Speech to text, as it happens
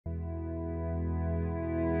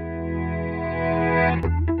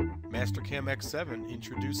Mastercam X7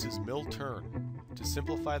 introduces mill turn to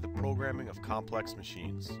simplify the programming of complex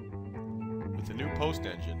machines. With the new post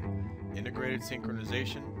engine, integrated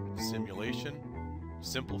synchronization, simulation,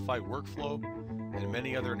 simplified workflow, and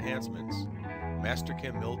many other enhancements,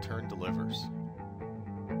 Mastercam mill turn delivers.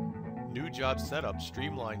 New job setup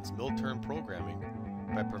streamlines mill turn programming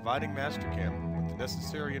by providing Mastercam with the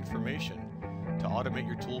necessary information to automate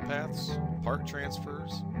your toolpaths, part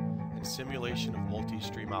transfers, and simulation of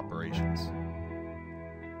multi-stream operations.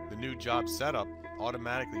 The new job setup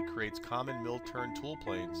automatically creates common mill turn tool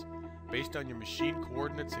planes based on your machine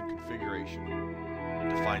coordinates and configuration,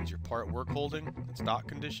 defines your part work holding and stock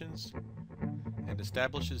conditions, and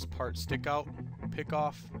establishes part stick out, pick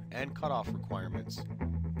off, and cut off requirements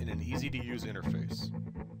in an easy-to-use interface.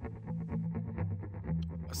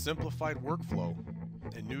 A simplified workflow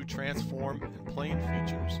and new transform and plane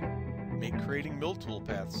features make creating mill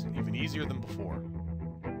toolpaths even easier than before.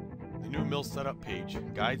 The new mill setup page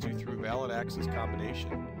guides you through valid axis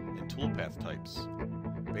combination and toolpath types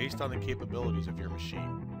based on the capabilities of your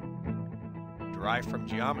machine. Derived from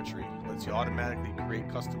geometry lets you automatically create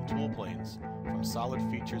custom tool planes from solid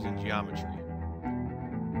features and geometry.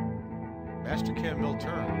 Mastercam mill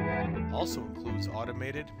turn also includes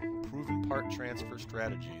automated, proven part transfer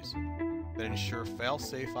strategies that ensure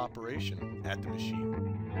fail-safe operation at the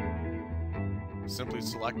machine. Simply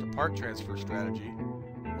select a part transfer strategy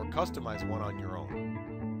or customize one on your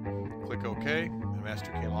own. Click OK, and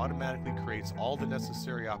Mastercam automatically creates all the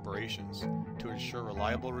necessary operations to ensure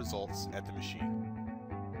reliable results at the machine.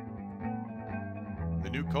 The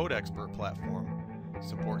new Code Expert platform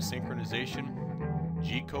supports synchronization,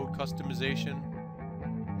 G-code customization,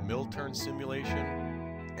 mill turn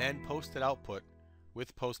simulation, and posted output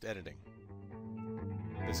with post-editing.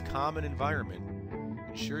 This common environment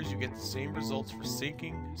ensures you get the same results for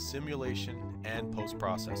syncing, simulation, and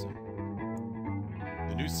post-processing.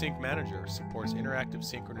 The new Sync Manager supports interactive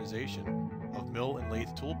synchronization of mill and lathe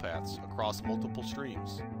toolpaths across multiple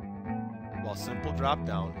streams, while simple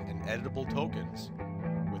drop-down and editable tokens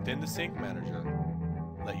within the Sync Manager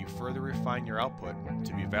let you further refine your output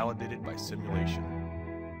to be validated by simulation.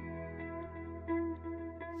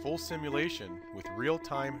 Full simulation with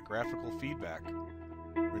real-time graphical feedback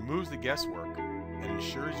removes the guesswork and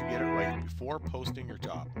ensures you get it right before posting your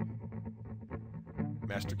job.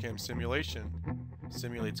 Mastercam Simulation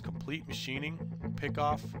simulates complete machining,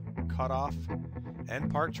 pick-off, cut-off,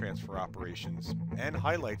 and part transfer operations and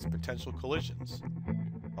highlights potential collisions,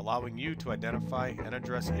 allowing you to identify and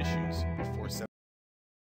address issues before